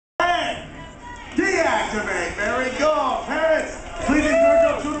Deactivate. Very good. Parents, please encourage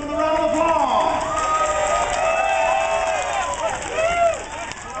your children with a round of applause.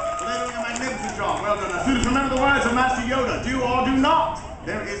 Well, they're doing a magnificent job. Well done. Now, students, remember the words of Master Yoda. Do or do not.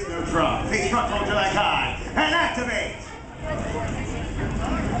 There is no try. Face front toward Jedi high. And activate.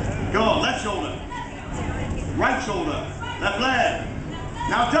 Good. Left shoulder. Right shoulder. Left leg.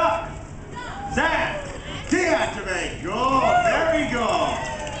 Now duck. Stand. Deactivate. Good. Very good.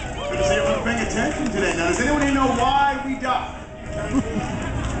 Good to see everyone paying attention today. Now, does anybody know why we duck?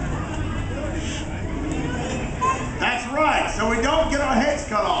 That's right. So we don't get our heads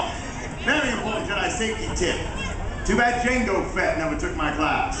cut off. Very important Jedi safety tip. Too bad Django Fett never took my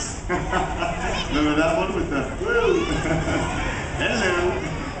class. Remember that one with the woo? Hello.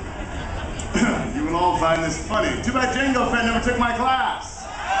 You will all find this funny. Too bad Django Fett never took my class.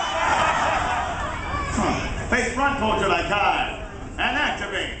 Face front toward Jedi high. And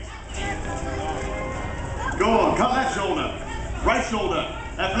activate. Good. Cut left shoulder. Right shoulder.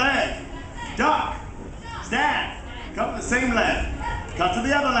 Left leg. Duck. Stand. Cut the same leg. Cut to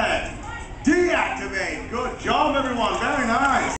the other leg. Deactivate. Good job, everyone. Very nice.